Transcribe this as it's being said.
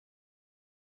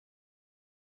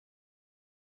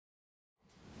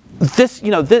this,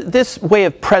 this way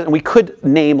of present, we could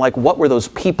name, like, what were those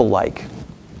people like?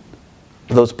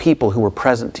 Those people who were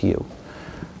present to you,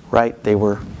 right?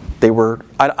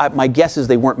 My guess is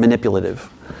they weren't manipulative,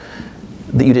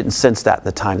 that you didn't sense that at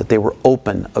the time, that they were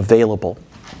open, available.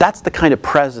 That's the kind of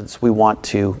presence we want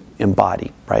to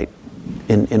embody, right,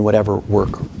 in whatever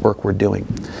work we're doing.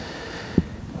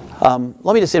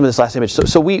 Let me just end with this last image.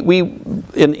 So we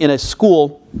in a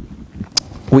school,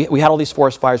 we had all these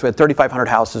forest fires. We had 3,500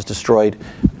 houses destroyed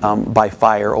by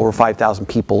fire, over 5,000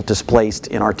 people displaced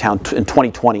in our town in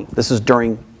 2020. This is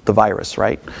during the virus,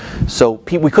 right? So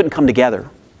we couldn't come together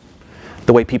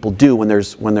the way people do when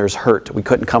there's hurt. We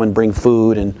couldn't come and bring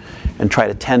food and try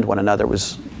to tend one another. It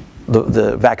was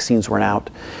the vaccines weren't out.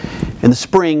 In the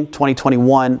spring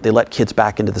 2021, they let kids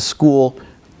back into the school.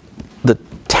 The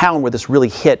town where this really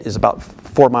hit is about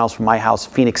 4 miles from my house,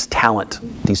 Phoenix Talent,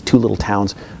 these two little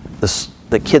towns.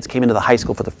 The kids came into the high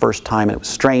school for the first time, and it was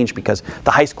strange because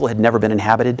the high school had never been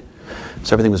inhabited,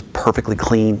 so everything was perfectly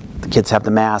clean. The kids have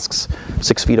the masks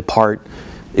 6 feet apart.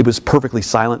 It was perfectly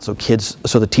silent, so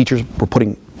the teachers were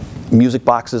putting music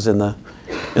boxes in the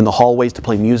hallways to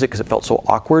play music because it felt so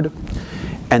awkward.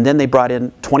 And then they brought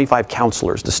in 25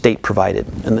 counselors the state provided,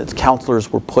 and the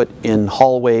counselors were put in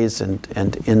hallways and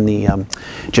in the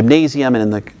gymnasium and in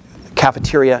the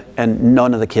cafeteria, and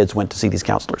none of the kids went to see these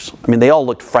counselors. I mean, they all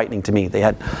looked frightening to me. They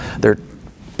had their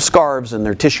scarves and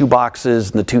their tissue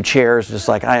boxes and the 2 chairs, just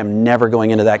like, I am never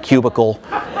going into that cubicle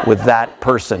with that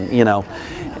person,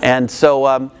 And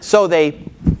so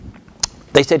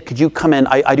they said, could you come in?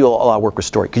 I do a lot of work with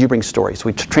story. Could you bring stories? So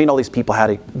we trained all these people how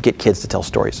to get kids to tell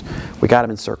stories. We got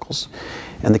them in circles.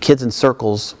 And the kids in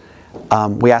circles,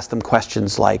 we asked them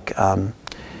questions like, have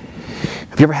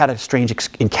you ever had a strange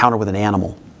encounter with an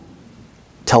animal?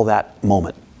 Tell that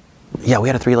moment. Yeah, we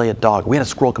had a 3-legged dog. We had a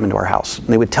squirrel come into our house. And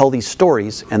they would tell these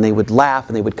stories, and they would laugh,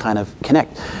 and they would kind of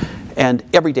connect. And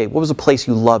every day, what was a place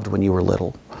you loved when you were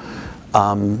little?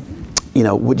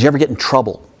 Would you ever get in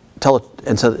trouble? Tell it,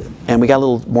 and we got a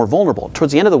little more vulnerable.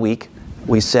 Towards the end of the week,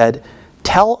 we said,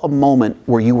 tell a moment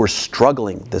where you were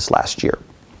struggling this last year.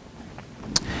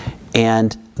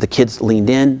 And the kids leaned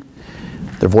in,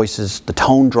 their voices, the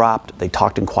tone dropped, they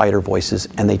talked in quieter voices,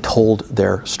 and they told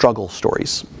their struggle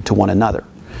stories to one another.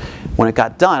 When it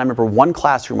got done, I remember one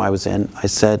classroom I was in, I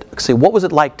said, what was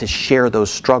it like to share those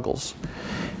struggles?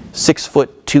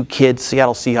 6'2" kid,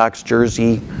 Seattle Seahawks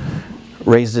jersey,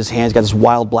 raises his hands, got this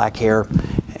wild black hair,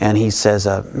 and he says,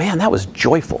 man, that was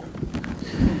joyful.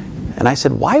 And I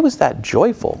said, why was that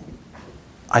joyful?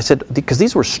 I said, because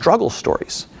these were struggle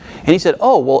stories. And he said,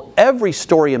 oh, well, every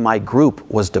story in my group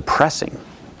was depressing,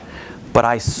 but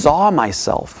I saw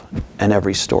myself in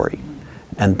every story,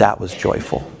 and that was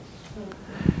joyful.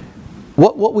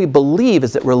 What we believe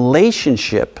is that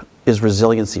relationship is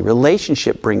resiliency.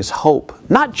 Relationship brings hope,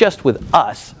 not just with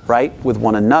us, right? With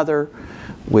one another,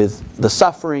 with the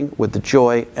suffering, with the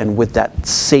joy, and with that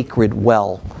sacred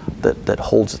well that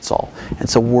holds us all. And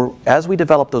so as we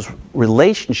develop those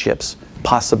relationships,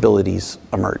 possibilities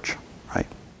emerge.